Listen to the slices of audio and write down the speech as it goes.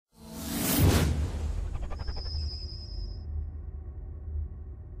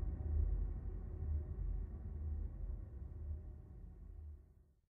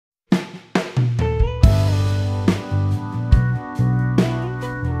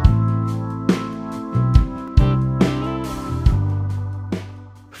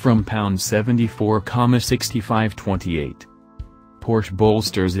from £74,6528. Porsche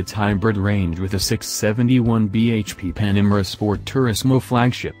bolsters its hybrid range with a 671 bhp Panamera Sport Turismo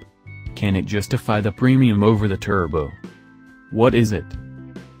flagship. Can it justify the premium over the turbo? What is it?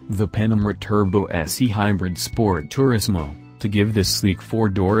 The Panamera Turbo SE Hybrid Sport Turismo, to give this sleek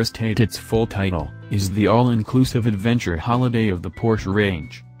four-door estate its full title, is the all-inclusive adventure holiday of the Porsche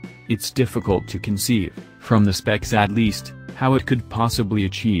range. It's difficult to conceive, from the specs at least, how it could possibly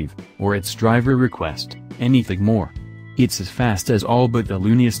achieve, or its driver request, anything more. It's as fast as all but the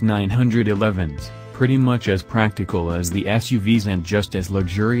looniest 911s, pretty much as practical as the SUVs and just as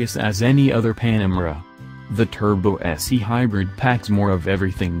luxurious as any other Panamera. The Turbo SE Hybrid packs more of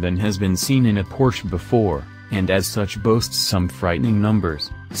everything than has been seen in a Porsche before, and as such boasts some frightening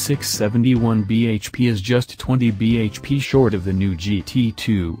numbers. 671 bhp is just 20 bhp short of the new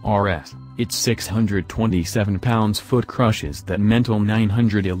GT2 RS. Its 627 pounds-foot crushes that mental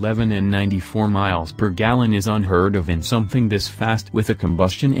 911 and 94 miles per gallon is unheard of in something this fast with a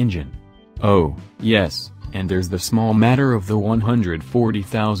combustion engine. Oh, yes, and there's the small matter of the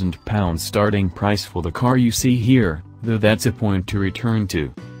 £140,000 starting price for the car you see here, though that's a point to return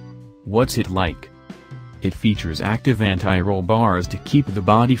to. What's it like? It features active anti-roll bars to keep the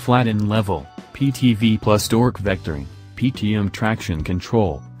body flat and level, PTV plus torque vectoring, PTM traction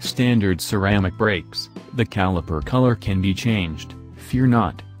control, standard ceramic brakes, the caliper color can be changed, fear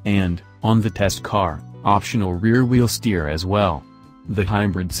not, and, on the test car, optional rear-wheel steer as well. The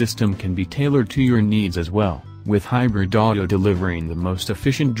hybrid system can be tailored to your needs as well, with hybrid auto delivering the most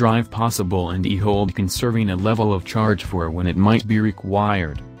efficient drive possible and e-hold conserving a level of charge for when it might be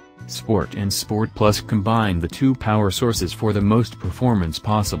required. Sport and Sport Plus combine the two power sources for the most performance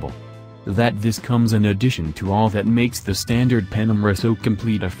possible. This comes in addition to all that makes the standard Panamera so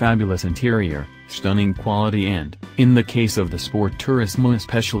complete: a fabulous interior, stunning quality and, in the case of the Sport Turismo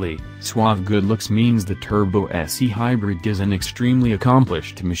especially, suave good looks means the Turbo SE Hybrid is an extremely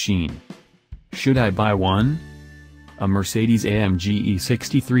accomplished machine. Should I buy one? A Mercedes-AMG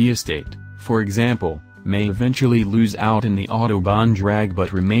E63 estate, for example, may eventually lose out in the Autobahn drag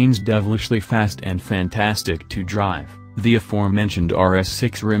but remains devilishly fast and fantastic to drive. The aforementioned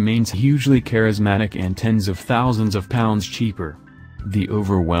RS6 remains hugely charismatic and tens of thousands of pounds cheaper. The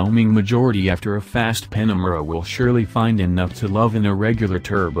overwhelming majority after a fast Panamera will surely find enough to love in a regular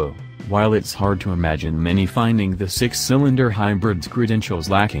turbo, while it's hard to imagine many finding the six-cylinder hybrid's credentials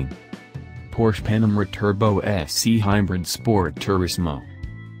lacking. Porsche Panamera Turbo SE Hybrid Sport Turismo.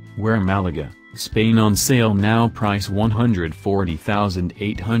 Where Malaga, Spain on sale now, price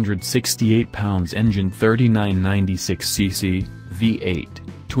 £140,868, engine 3996cc, V8,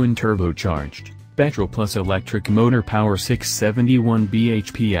 twin turbocharged, petrol plus electric motor, power 671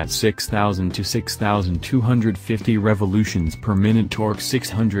 bhp at 6,000 to 6,250 revolutions per minute, torque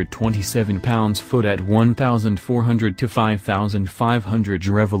 627 pounds-foot at 1,400 to 5,500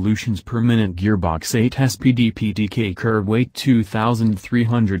 revolutions per minute, gearbox 8-speed PDK, curb weight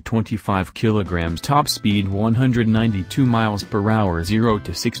 2,325 kilograms, top speed 192 miles per hour, 0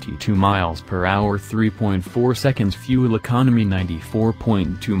 to 62 miles per hour 3.4 seconds, fuel economy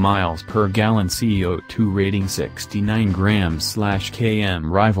 94.2 miles per gallon, CO2 rating 69 grams/km,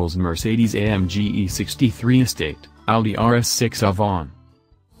 rivals Mercedes-AMG E63 estate, Audi RS6 Avant.